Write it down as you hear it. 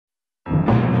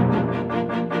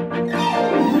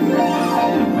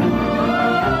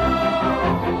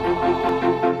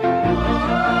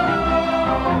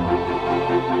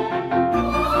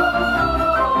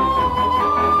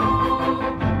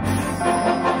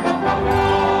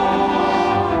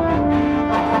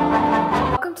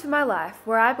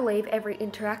where I believe every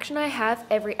interaction I have,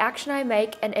 every action I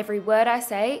make, and every word I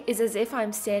say is as if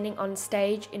I'm standing on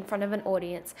stage in front of an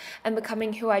audience and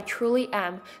becoming who I truly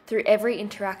am through every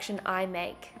interaction I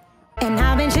make. And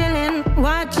I've been chilling,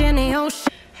 watching the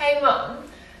ocean. Hey Mum,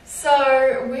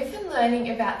 so we've been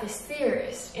learning about this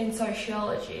theorist in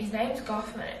sociology. His name's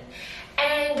Goffman,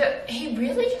 and he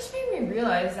really just made me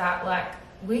realise that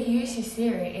we use his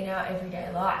theory in our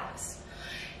everyday lives.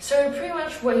 So pretty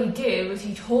much what he did was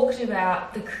he talked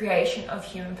about the creation of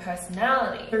human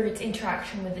personality through its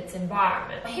interaction with its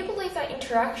environment. He believed that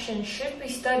interaction should be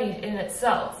studied in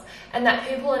itself and that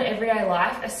people in everyday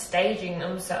life are staging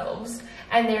themselves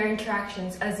and their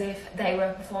interactions as if they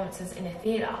were performances in a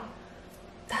theatre.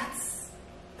 That's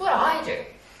what I do.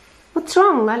 What's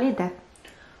wrong, Lalita?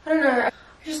 I don't know.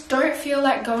 I just don't feel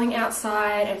like going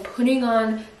outside and putting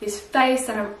on this face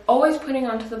that I'm always putting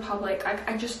on to the public. I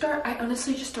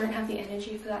honestly just don't have the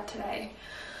energy for that today.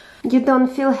 You don't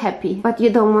feel happy, but you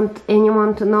don't want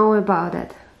anyone to know about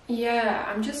it. Yeah,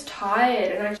 I'm just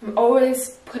tired and I'm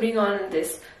always putting on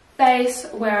this face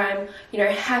where I'm,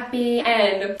 happy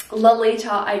and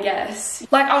Lolita, I guess.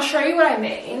 I'll show you what I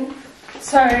mean.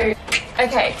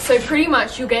 Okay, so pretty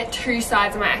much you'll get two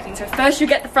sides of my acting. So first you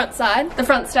get the front side, the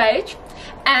front stage.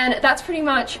 And that's pretty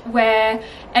much where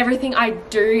everything I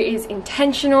do is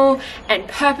intentional and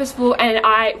purposeful, and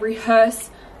I rehearse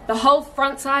the whole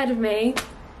front side of me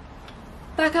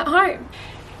back at home.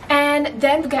 And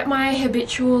then get my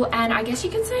habitual and I guess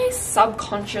you can say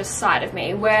subconscious side of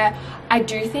me where I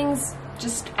do things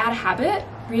just out of habit,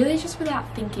 really just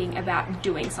without thinking about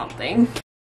doing something.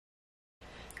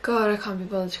 God, I can't be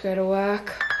bothered to go to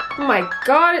work. Oh my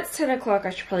God, it's 10 o'clock. I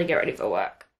should probably get ready for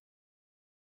work.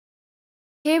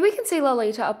 Here we can see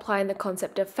Lolita applying the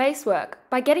concept of face work.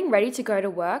 By getting ready to go to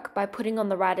work, by putting on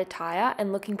the right attire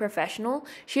and looking professional,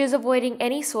 she is avoiding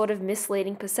any sort of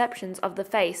misleading perceptions of the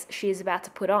face she is about to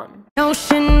put on.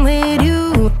 Ocean with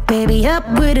you, baby, up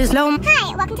with his low.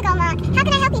 Hi, welcome to Goldmark. How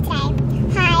can I help you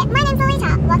today? Hi, my name's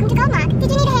Lolita. Welcome to Goldmark. Did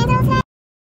you need a hand today?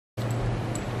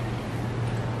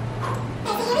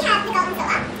 Okay, so here we have the golden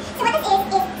filler. So what this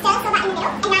is sterling silver in the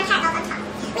middle and 9 carat gold on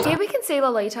top. Here we can see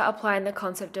Lolita applying the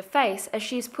concept of face as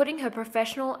she is putting her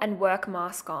professional and work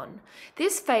mask on.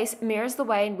 This face mirrors the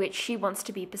way in which she wants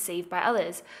to be perceived by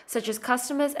others, such as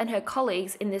customers and her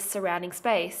colleagues in this surrounding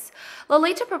space.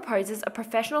 Lolita proposes a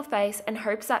professional face and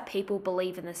hopes that people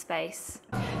believe in this face.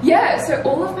 Yeah, so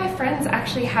all of my friends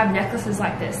actually have necklaces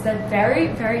like this. They're very,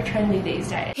 very trendy these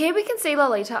days. Here we can see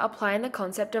Lolita applying the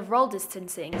concept of role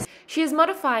distancing. She is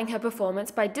modifying her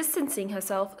performance by distancing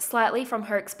herself slightly from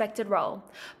her expected role.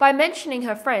 By mentioning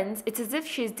her friends, it's as if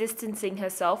she is distancing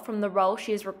herself from the role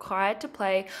she is required to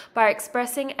play by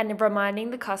expressing and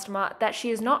reminding the customer that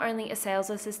she is not only a sales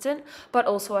assistant, but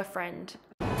also a friend.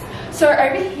 So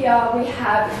over here we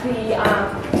have the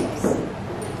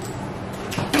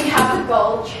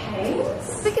gold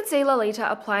chains. We can see Lolita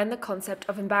applying the concept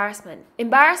of embarrassment.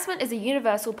 Embarrassment is a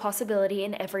universal possibility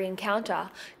in every encounter.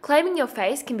 Claiming your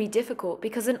face can be difficult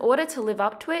because in order to live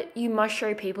up to it, you must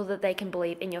show people that they can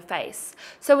believe in your face.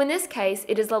 So in this case,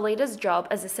 it is Lolita's job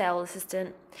as a sales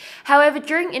assistant. However,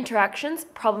 during interactions,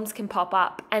 problems can pop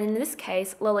up, and in this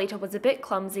case, Lolita was a bit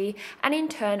clumsy and in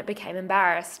turn became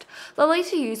embarrassed.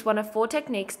 Lolita used one of 4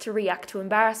 techniques to react to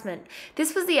embarrassment.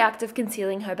 This was the act of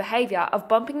concealing her behaviour of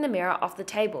bumping the mirror off the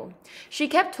table. She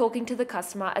kept talking to the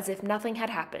customer as if nothing had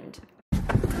happened.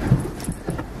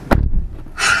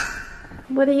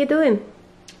 What are you doing?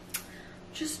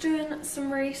 Just doing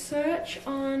some research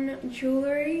on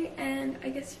jewellery and I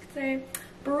guess you could say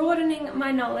broadening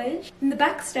my knowledge. In the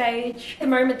backstage, the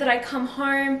moment that I come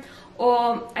home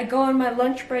or I go on my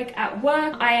lunch break at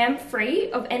work, I am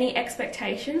free of any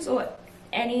expectations or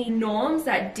any norms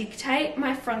that dictate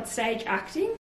my front stage acting.